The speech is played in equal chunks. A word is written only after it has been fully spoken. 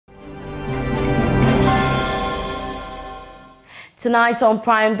Tonight on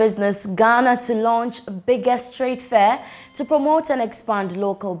Prime Business, Ghana to launch biggest trade fair to promote and expand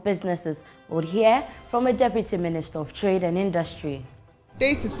local businesses. We'll hear from a Deputy Minister of Trade and Industry.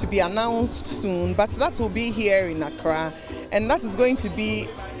 Date is to be announced soon, but that will be here in Accra, and that is going to be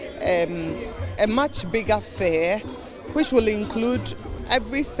a much bigger fair, which will include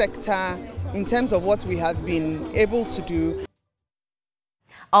every sector in terms of what we have been able to do.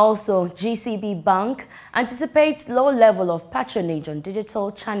 Also, GCB Bank anticipates low level of patronage on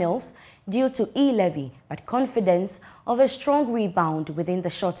digital channels due to e-levy, but confidence of a strong rebound within the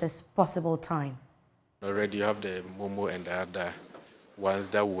shortest possible time. Already you have the Momo and the other ones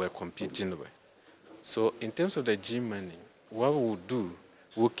that we were competing with. So in terms of the G-Money, what we'll do,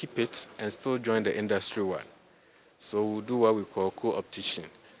 we'll keep it and still join the industry one. So we'll do what we call co-optation.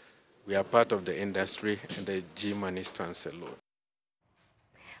 We are part of the industry and the G-Money stands alone.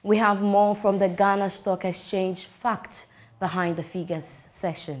 We have more from the Ghana Stock Exchange fact behind the figures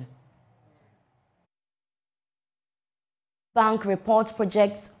session. Bank report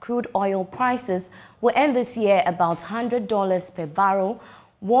projects crude oil prices will end this year about $100 per barrel,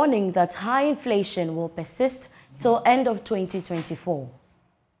 warning that high inflation will persist till end of 2024.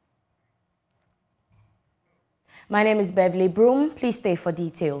 My name is Beverly Broohm. Please stay for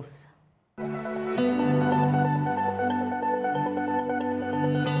details.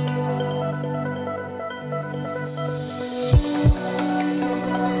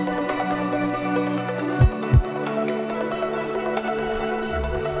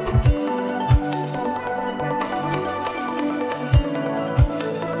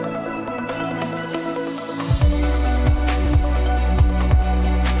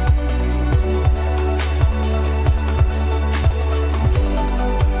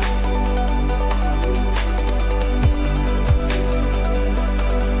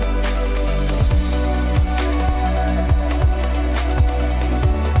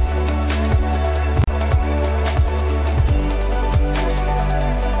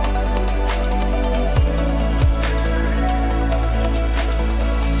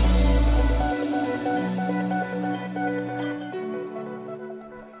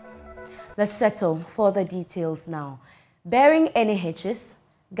 Let's settle for the details now. Bearing any hitches,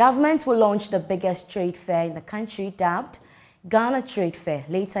 government will launch the biggest trade fair in the country, dubbed Ghana Trade Fair,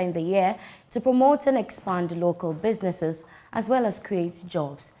 later in the year to promote and expand local businesses as well as create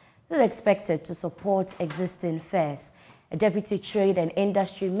jobs. This is expected to support existing fairs. A Deputy Trade and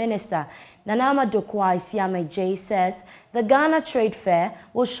Industry Minister, Nanama Dokuai Siame J, says the Ghana Trade Fair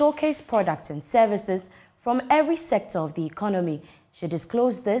will showcase products and services from every sector of the economy. She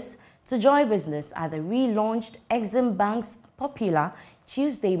disclosed this to join business at the relaunched Exim Bank's popular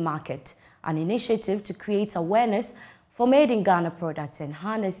Tuesday Market, an initiative to create awareness for made-in-Ghana products and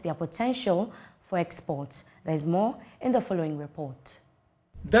harness their potential for export. There's more in the following report.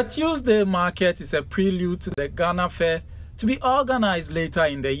 The Tuesday Market is a prelude to the Ghana Fair to be organized later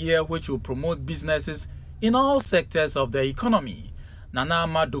in the year, which will promote businesses in all sectors of the economy.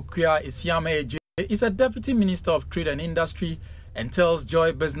 Nanama Dokuai Isiame is a Deputy Minister of Trade and Industry and tells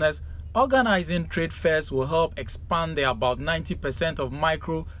Joy Business organizing trade fairs will help expand the about 90%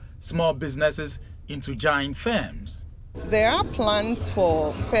 of small businesses into giant firms. There are plans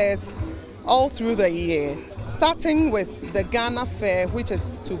for fairs all through the year, starting with the Ghana Fair, which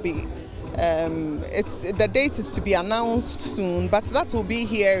is to be, the date is to be announced soon, but that will be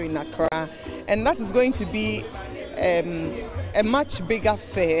here in Accra, and that is going to be a much bigger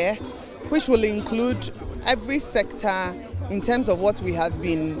fair, which will include every sector in terms of what we have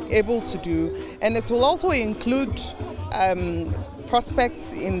been able to do, and it will also include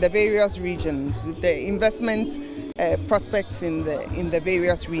prospects in the various regions, the investment prospects in the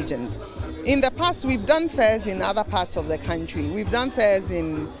various regions. In the past, we've done fairs in other parts of the country. We've done fairs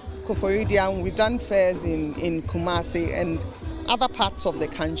in Koforidua, we've done fairs in Kumasi and other parts of the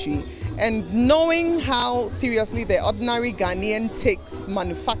country. And knowing how seriously the ordinary Ghanaian takes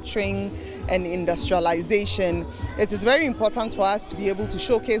manufacturing and industrialization, it is very important for us to be able to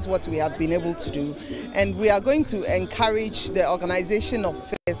showcase what we have been able to do. And we are going to encourage the organization of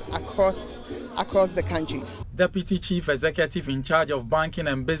fairs across the country. Deputy Chief Executive in charge of banking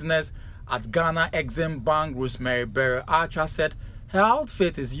and business at Ghana Exim Bank, Rosemary Berry Archer, said her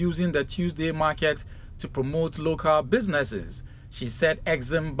outfit is using the Tuesday Market to promote local businesses. She said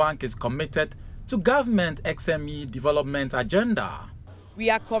Exim Bank is committed to government SME development agenda. We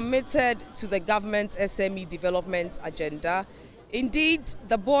are committed to the government's SME development agenda. Indeed,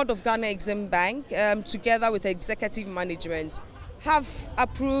 the board of Ghana Exim Bank, together with executive management, have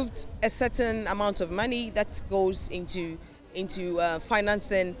approved a certain amount of money that goes into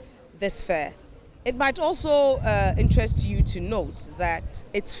financing this fair. It might also interest you to note that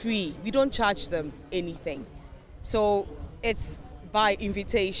it's free. We don't charge them anything. So it's by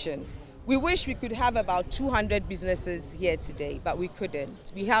invitation. We wish we could have about 200 businesses here today, but we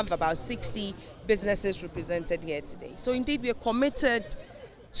couldn't. We have about 60 businesses represented here today. So indeed, we are committed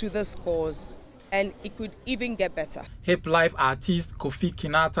to this cause, and it could even get better. Hip life artist Kofi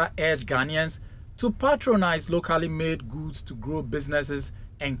Kinata urged Ghanaians to patronize locally made goods to grow businesses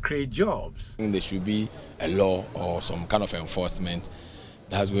and create jobs. There should be a law or some kind of enforcement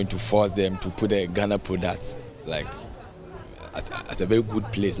that's going to force them to put a Ghana products like as a very good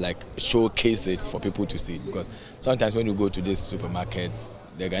place, like showcase it for people to see. Because sometimes when you go to these supermarkets,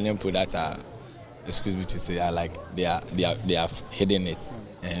 the Ghanaian products are, excuse me to say, are like they are hidden it,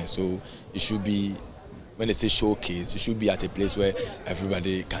 and so it should be, when they say showcase, it should be at a place where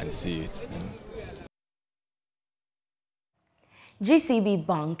everybody can see it. GCB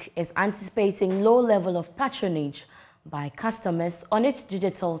Bank is anticipating low level of patronage by customers on its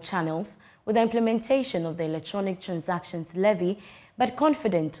digital channels with the implementation of the electronic transactions levy, but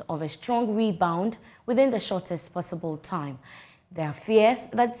confident of a strong rebound within the shortest possible time. There are fears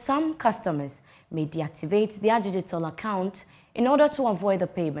that some customers may deactivate their digital account in order to avoid the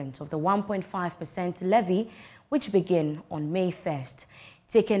payment of the 1.5% levy, which begin on May 1st.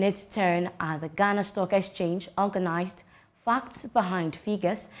 Taking its turn at the Ghana Stock Exchange organized Facts Behind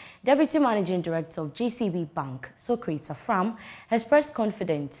Figures, Deputy Managing Director of GCB Bank, Socrates Afram, has expressed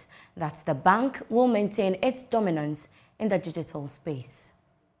confidence that the bank will maintain its dominance in the digital space.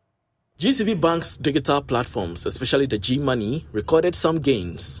 GCB Bank's digital platforms, especially the G-Money, recorded some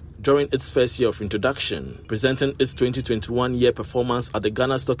gains during its first year of introduction, presenting its 2021 year performance at the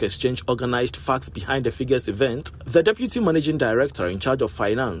Ghana Stock Exchange organized Facts Behind the Figures event. The Deputy Managing Director in charge of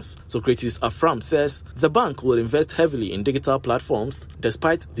finance, Socrates Afram, says the bank will invest heavily in digital platforms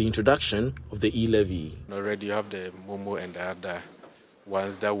despite the introduction of the e-levy. Already you have the Momo and the other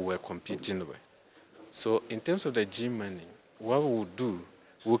ones that we were competing with. So in terms of the G-Money, what we'll do,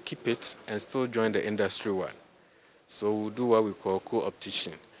 we'll keep it and still join the industry one. So we'll do what we call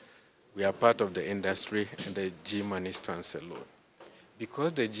co-optation. We are part of the industry and the G-Money stands alone.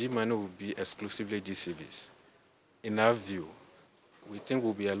 Because the G-Money will be exclusively GCBs, in our view, we think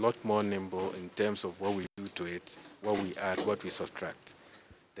we'll be a lot more nimble in terms of what we do to it, what we add, what we subtract.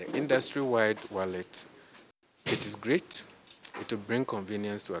 The industry-wide wallet, it is great. It will bring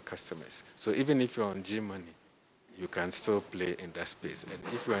convenience to our customers. So even if you're on G-Money, you can still play in that space. And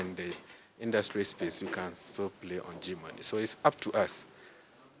if you're in the industry space, you can still play on G-Money. So it's up to us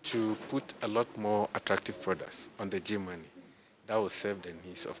to put a lot more attractive products on the G-Money that will serve the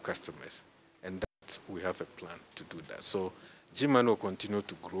needs of customers. And that we have a plan to do that. So G-Money will continue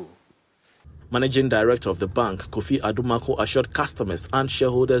to grow. Managing Director of the bank, Kofi Adumako, assured customers and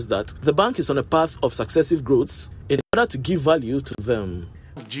shareholders that the bank is on a path of successive growths in order to give value to them.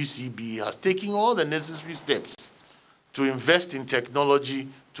 GCB has taken all the necessary steps to invest in technology,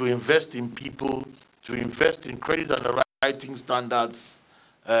 to invest in people, to invest in credit underwriting standards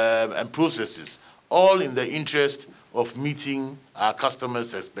and processes, all in the interest of meeting our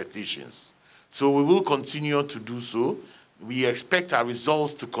customers' expectations. So we will continue to do so. We expect our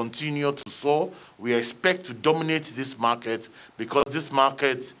results to continue to soar. We expect to dominate this market because this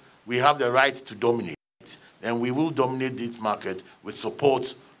market, we have the right to dominate. And we will dominate this market with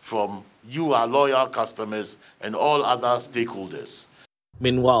support from you, our loyal customers, and all other stakeholders.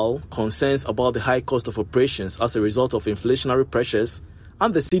 Meanwhile, concerns about the high cost of operations as a result of inflationary pressures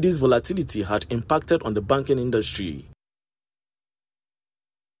and the cedi's volatility had impacted on the banking industry.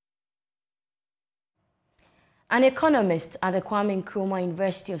 An economist at the Kwame Nkrumah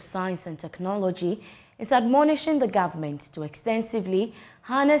University of Science and Technology is admonishing the government to extensively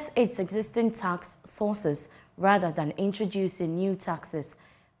harness its existing tax sources rather than introducing new taxes.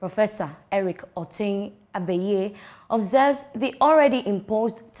 Professor Eric Otin Abeye observes the already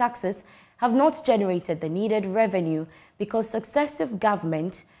imposed taxes have not generated the needed revenue because successive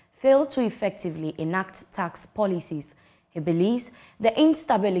governments failed to effectively enact tax policies. He believes the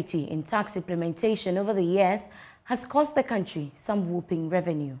instability in tax implementation over the years has cost the country some whopping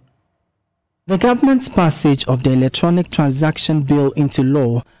revenue. The government's passage of the Electronic Transaction Bill into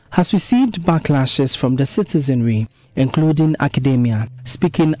law has received backlashes from the citizenry, including academia.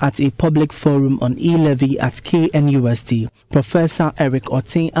 Speaking at a public forum on e-levy at KNUST, Professor Eric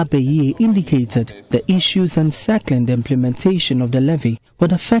Otin Abeye indicated the issues encircling the implementation of the levy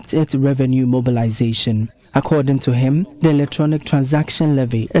would affect its revenue mobilization. According to him, the electronic transaction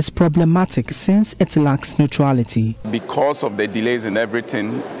levy is problematic since it lacks neutrality. Because of the delays in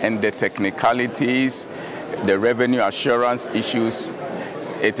everything and the technicalities, the revenue assurance issues,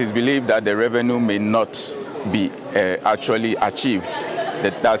 it is believed that the revenue may not be actually achieved.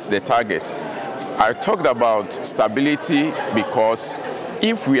 That's the target. I talked about stability because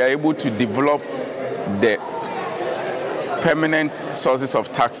if we are able to develop the permanent sources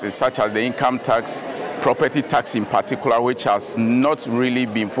of taxes, such as the income tax, property tax in particular, which has not really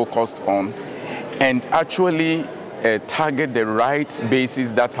been focused on, and actually target the right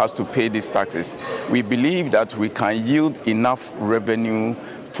basis that has to pay these taxes, we believe that we can yield enough revenue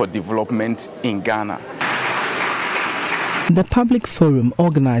for development in Ghana. The public forum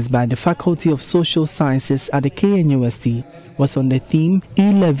organized by the Faculty of Social Sciences at the KNUST was on the theme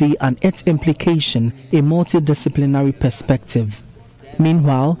E-Levy and its implication, a multidisciplinary perspective.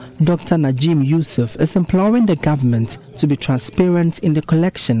 Meanwhile, Dr. Najim Yusuf is imploring the government to be transparent in the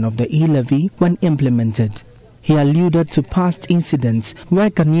collection of the E-Levy when implemented. He alluded to past incidents where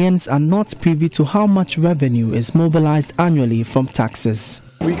Ghanaians are not privy to how much revenue is mobilized annually from taxes.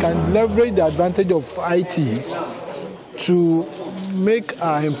 We can leverage the advantage of IT to make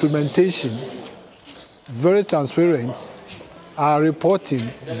our implementation very transparent, our reporting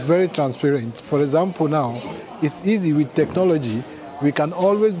very transparent. For example, now, it's easy with technology. We can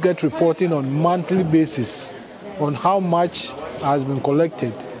always get reporting on monthly basis on how much has been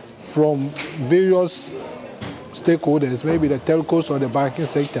collected from various stakeholders, maybe the telcos or the banking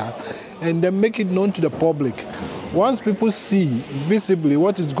sector, and then make it known to the public. Once people see visibly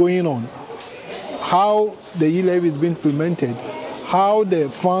what is going on, how the E-Levy is being implemented, how the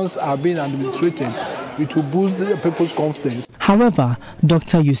funds are being administrated, it will boost the people's confidence. However,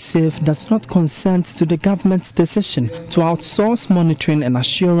 Dr. Yusuf does not consent to the government's decision to outsource monitoring and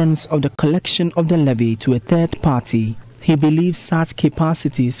assurance of the collection of the levy to a third party. He believes such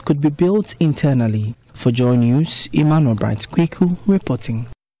capacities could be built internally. For Joy News, Emmanuel Bright Kwiku reporting.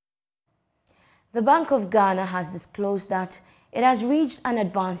 The Bank of Ghana has disclosed that it has reached an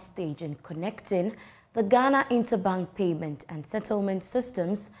advanced stage in connecting the Ghana Interbank Payment and Settlement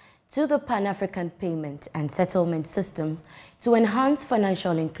Systems to the Pan-African Payment and Settlement System to enhance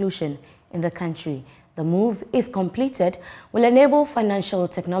financial inclusion in the country. The move, if completed, will enable financial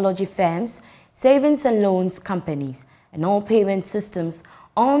technology firms, savings and loans companies, and all payment systems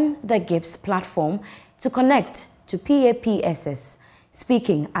on the GIPS platform to connect to PAPSS.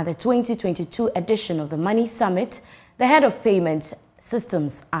 Speaking at the 2022 edition of the Money Summit, the head of payment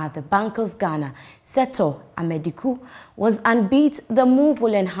systems at the Bank of Ghana, Seto Amediku, was unbeat. The move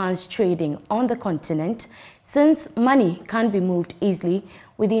will enhance trading on the continent since money can be moved easily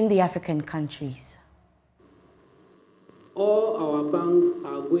within the African countries. All our banks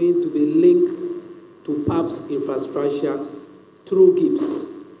are going to be linked to PAP's infrastructure through GIPS.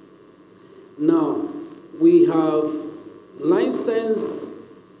 Now, we have licensed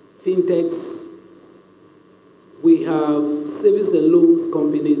fintechs, we have service and loans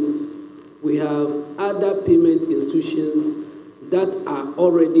companies, we have other payment institutions that are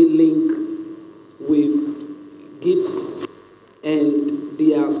already linked with GIPS and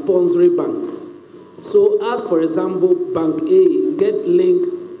their sponsoring banks. So as for example, Bank A get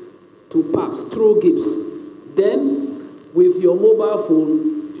linked to PAPS through GIPS, then with your mobile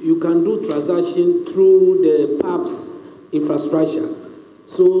phone, you can do transaction through the PAPS infrastructure.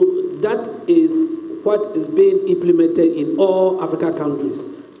 So that is what is being implemented in all African countries.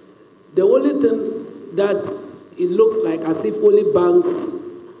 The only thing that it looks like as if only banks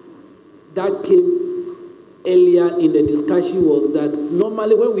that came earlier in the discussion was that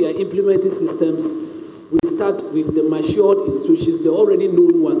normally when we are implementing systems, we start with the matured institutions, the already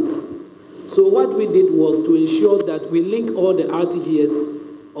known ones. So what we did was to ensure that we link all the RTGS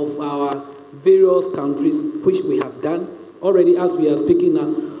of our various countries, which we have done already as we are speaking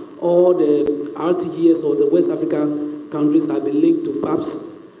now. All the RTGS or the West African countries have been linked to PAPS.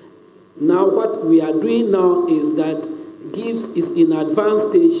 Now what we are doing now is that GIPS is in advanced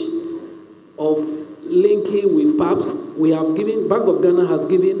stage of linking with PAPS. We have given, Bank of Ghana has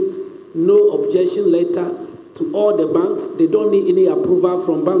given no objection letter to all the banks. They don't need any approval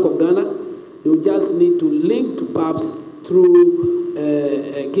from Bank of Ghana. They just need to link to PAPS through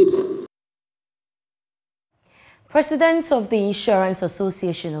GIPS. President of the Insurance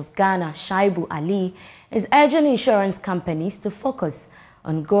Association of Ghana, Shaibu Ali, is urging insurance companies to focus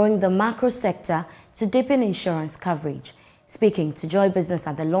on growing the macro sector to deepen insurance coverage. Speaking to Joy Business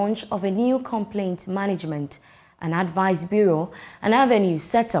at the launch of a new complaint management and advice bureau, an avenue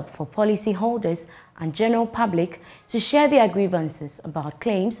set up for policyholders and general public to share their grievances about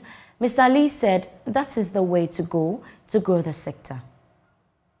claims, Mr. Ali said that is the way to go to grow the sector.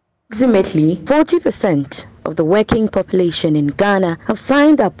 Approximately 40% of the working population in Ghana have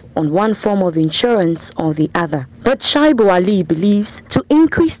signed up on one form of insurance or the other. But Shaibu Ali believes to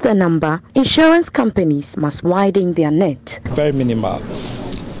increase the number, insurance companies must widen their net. Very minimal.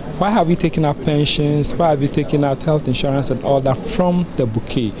 Why have we taken out pensions? Why have we taken out health insurance and all that from the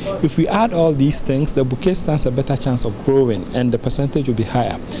bouquet? If we add all these things, the bouquet stands a better chance of growing and the percentage will be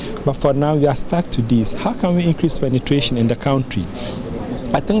higher. But for now, we are stuck to this. How can we increase penetration in the country?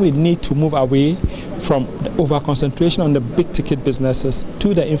 I think we need to move away from the over-concentration on the big-ticket businesses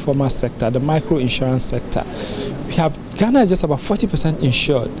to the informal sector, the micro-insurance sector. We have Ghana is just about 40%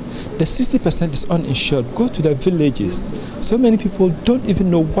 insured. The 60% is uninsured. Go to the villages. So many people don't even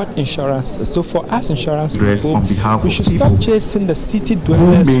know what insurance is. So for us insurance people, we should stop chasing the city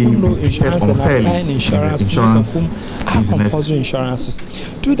dwellers who know insurance and applying insurance, most of whom are compulsory insurances.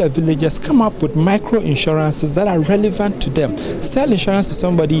 To the villagers, come up with micro-insurances that are relevant to them. Sell insurance to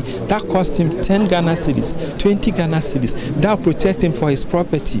somebody that costs him 10 Ghana cedis, 20 Ghana cedis. That will protect him for his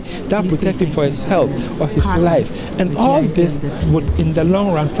property. That will protect him for his health or his life. And all this would, in the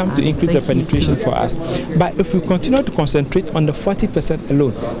long run, come to increase the penetration for us. But if we continue to concentrate on the 40%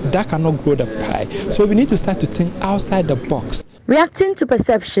 alone, that cannot grow the pie. So we need to start to think outside the box. Reacting to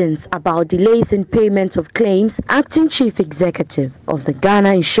perceptions about delays in payment of claims, Acting Chief Executive of the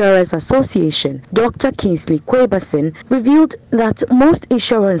Ghana Insurers Association, Dr. Kingsley Kwebasin, revealed that most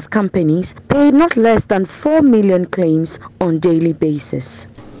insurance companies pay not less than 4 million claims on a daily basis.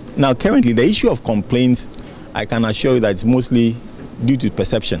 Now, currently, the issue of complaints, I can assure you that it's mostly due to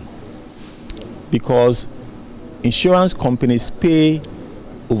perception, because insurance companies pay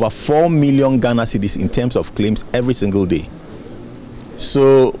over 4 million Ghana cedis in terms of claims every single day.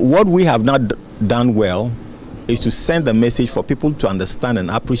 So what we have not done well is to send the message for people to understand and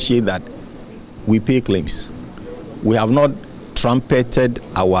appreciate that we pay claims. We have not trumpeted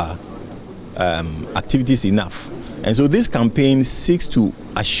our activities enough. And so this campaign seeks to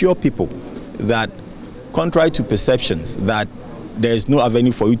assure people that, contrary to perceptions, that there is no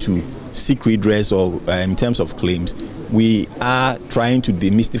avenue for you to seek redress or in terms of claims, we are trying to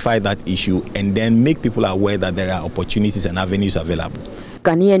demystify that issue and then make people aware that there are opportunities and avenues available.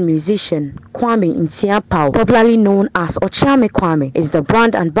 Ghanaian musician Kwame Ntiapao, popularly known as Ochame Kwame, is the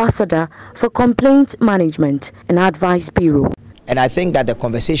brand ambassador for Complaint Management and Advice Bureau. And I think that the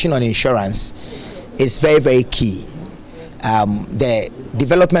conversation on insurance is very, very key. The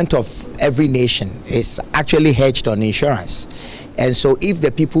development of every nation is actually hedged on insurance. And so if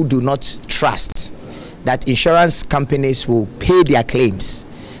the people do not trust that insurance companies will pay their claims,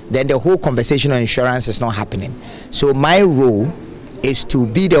 then the whole conversation on insurance is not happening. So my role is to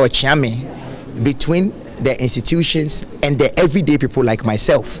be the Ochame between the institutions and the everyday people like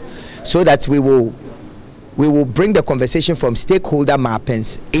myself, so that we will bring the conversation from stakeholder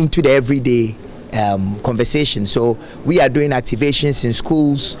mappings into the everyday conversation. So we are doing activations in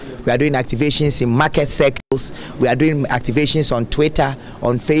schools, we are doing activations in market circles, we are doing activations on Twitter,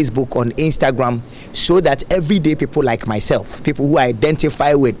 on Facebook, on Instagram, so that everyday people like myself, people who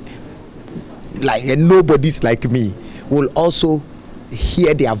identify with like nobodies like me, will also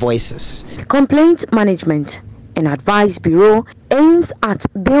hear their voices. Complaint Management and Advice Bureau aims at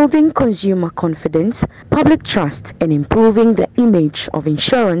building consumer confidence, public trust, and improving the image of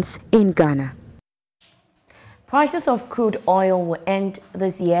insurance in Ghana. Prices of crude oil will end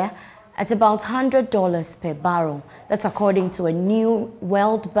this year at about $100 per barrel. That's according to a new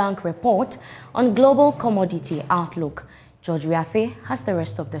World Bank report on global commodity outlook. George Riafe has the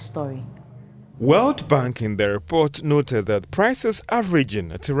rest of the story. World Bank in their report noted that prices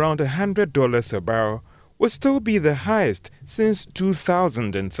averaging at around $100 a barrel will still be the highest since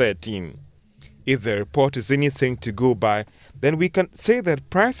 2013. If the report is anything to go by, then we can say that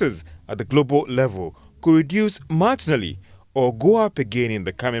prices at the global level could reduce marginally or go up again in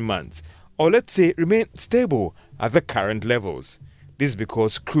the coming months, or let's say remain stable at the current levels. This is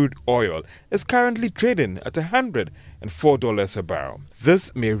because crude oil is currently trading at $104 a barrel.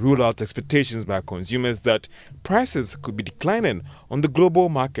 This may rule out expectations by consumers that prices could be declining on the global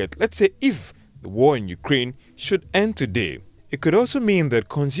market, let's say if the war in Ukraine should end today. It could also mean that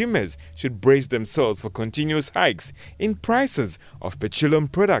consumers should brace themselves for continuous hikes in prices of petroleum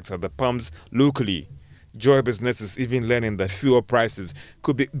products at the pumps locally. Joy Business is even learning that fuel prices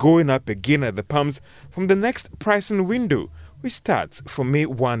could be going up again at the pumps from the next pricing window, which starts from May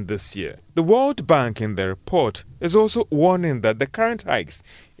 1 this year. The World Bank in their report is also warning that the current hikes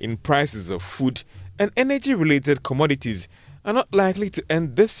in prices of food and energy-related commodities are not likely to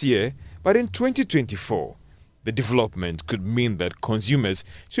end this year, but in 2024. The development could mean that consumers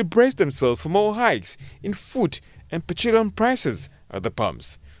should brace themselves for more hikes in food and petroleum prices at the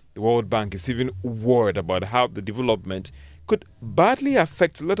pumps. The World Bank is even worried about how the development could badly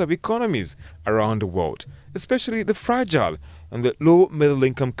affect a lot of economies around the world, especially the fragile and the low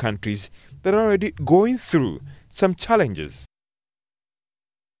middle-income countries that are already going through some challenges.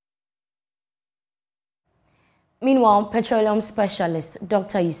 Meanwhile, petroleum specialist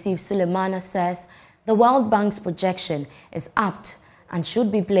Dr. Yusuf Suleimana says the World Bank's projection is apt and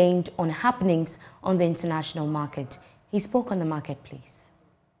should be blamed on happenings on the international market. He spoke on the marketplace.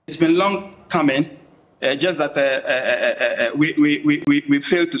 It's been long coming, just that we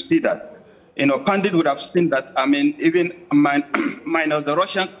failed to see that. You know, Pandit would have seen that. I mean, even minus the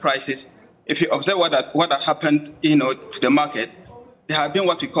Russian crisis, if you observe what had happened, you know, to the market, there have been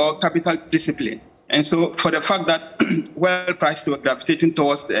what we call capital discipline. And so, for the fact that oil prices were gravitating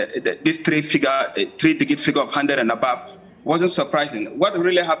towards this three-digit figure of 100 and above, wasn't surprising. What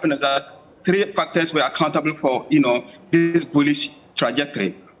really happened is that three factors were accountable for, you know, this bullish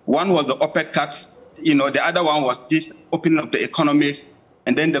trajectory. One was the OPEC cuts. You know, the other one was this opening of the economies,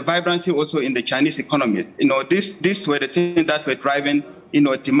 and then the vibrancy also in the Chinese economies. You know, these were the things that were driving, you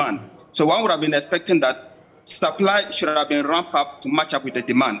know, demand. So one would have been expecting that supply should have been ramped up to match up with the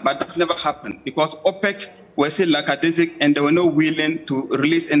demand, but that never happened because OPEC were still lackadaisic and they were not willing to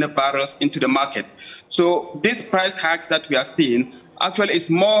release any barrels into the market. So these price hikes that we are seeing actually is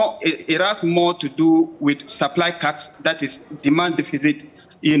more, it has more to do with supply cuts, that is demand deficit,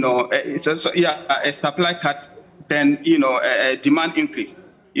 you know, a supply cut than, you know, a demand increase.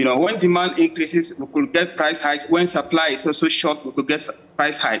 You know, when demand increases, we could get price hikes. When supply is also short, we could get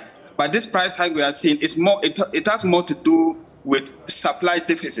price hike. But this price hike we are seeing is more. It has more to do with supply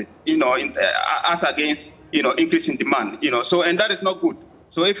deficit, you know, as against, you know, increase in demand, you know. So, and that is not good.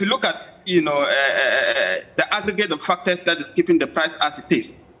 So, if you look at, you know, the aggregate of factors that is keeping the price as it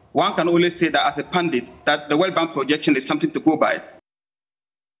is, one can only say that as a pundit that the World Bank projection is something to go by.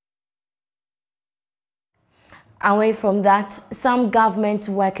 Away from that, some government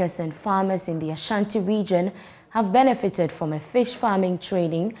workers and farmers in the Ashanti region have benefited from a fish farming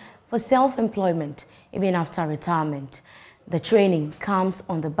training for self-employment even after retirement. The training comes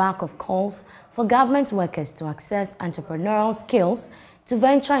on the back of calls for government workers to access entrepreneurial skills to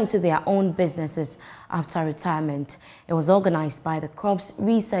venture into their own businesses after retirement. It was organized by the Crops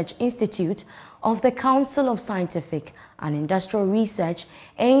Research Institute of the Council of Scientific and Industrial Research,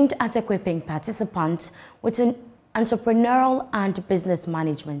 aimed at equipping participants with an entrepreneurial and business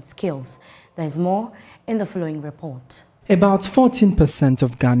management skills. There's more in the following report. About 14%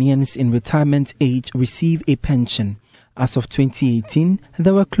 of Ghanaians in retirement age receive a pension. As of 2018,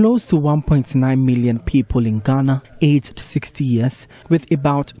 there were close to 1.9 million people in Ghana aged 60 years, with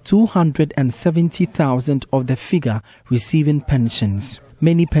about 270,000 of the figure receiving pensions.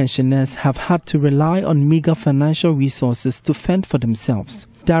 Many pensioners have had to rely on meager financial resources to fend for themselves.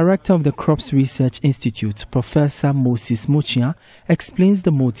 Director of the Crops Research Institute, Professor Moses Muchia, explains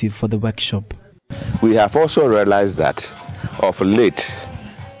the motive for the workshop. We have also realized that of late,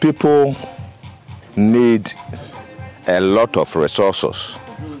 people need a lot of resources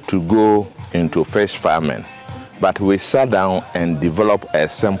to go into fish farming. But we sat down and developed a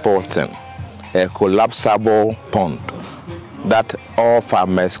simple thing, a collapsible pond that all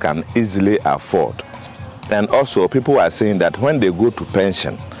farmers can easily afford. And also people are saying that when they go to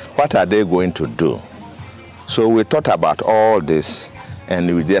pension, what are they going to do? So we thought about all this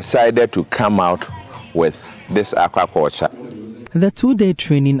and we decided to come out with this aquaculture. The two-day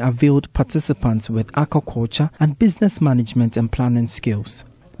training availed participants with aquaculture and business management and planning skills.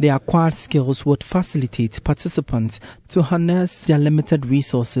 The acquired skills would facilitate participants to harness their limited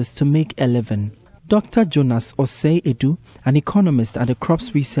resources to make a living. Dr. Jonas Osei Edu, an economist at the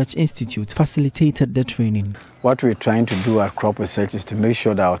Crops Research Institute, facilitated the training. What we're trying to do at Crop Research is to make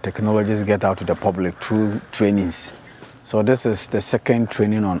sure that our technologies get out to the public through trainings. So this is the second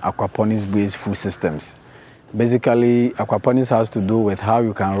training on aquaponics-based food systems. Basically, aquaponics has to do with how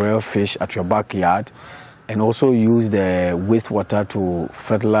you can rear fish at your backyard and also use the wastewater to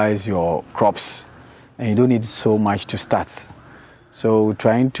fertilize your crops. And you don't need so much to start. So we're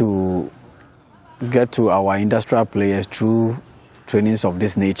trying to get to our industrial players through trainings of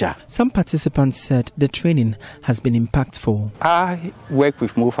this nature. Some participants said the training has been impactful. I work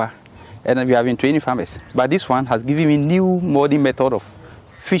with MOFA and we have been training farmers, but this one has given me new modern method of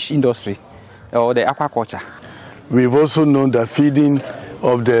fish industry or the aquaculture. We've also known that feeding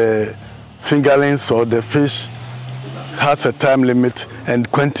of the fingerlings or the fish has a time limit and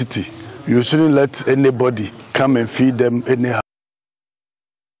quantity. You shouldn't let anybody come and feed them anyhow.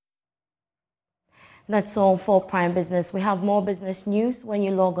 That's all for Prime Business. We have more business news when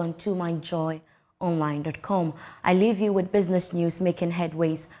you log on to myjoyonline.com. I leave you with business news making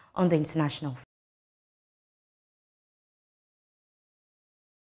headways on the international